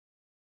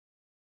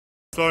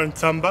Lauren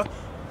Tamba.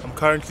 I'm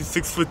currently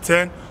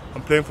 6'10".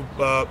 I'm playing for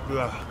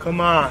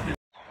come on.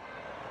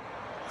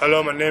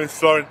 Hello, my name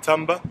is Lauren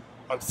Tamba.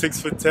 I'm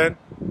 6'10".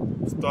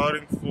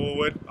 Starting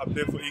forward. I'm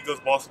playing for Eagles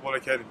Basketball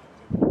Academy.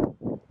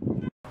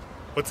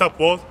 What's up,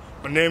 world?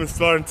 My name is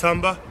Lauren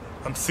Tamba.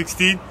 I'm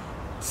 16,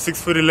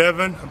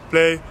 6'11".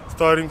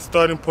 I'm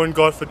starting point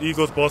guard for the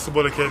Eagles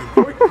Basketball Academy.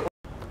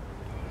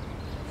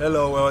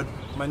 Hello world,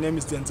 my name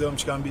is Denzel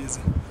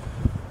Mchikambizi.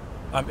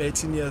 I'm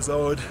 18 years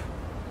old.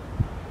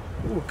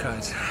 Oh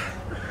God.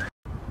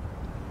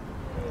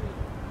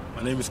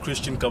 My name is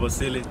Christian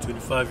Kabasele,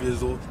 25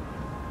 years old.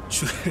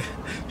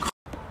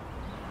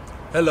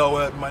 Hello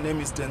world, my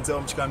name is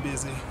Denzel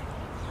Mchikambizi.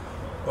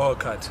 Oh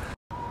God.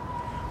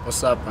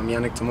 What's up? I'm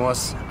Yannick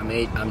Tomas.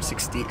 I'm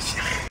 16.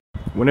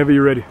 Whenever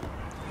you're ready.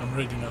 I'm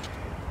ready now.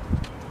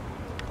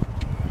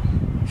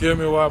 Hear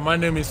me well. My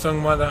name is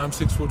Sung Mother. I'm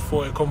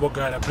 6'4", a combo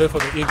guard. I play for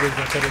the Eagles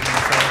Academy in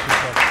South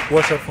Africa.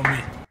 Watch out for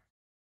me.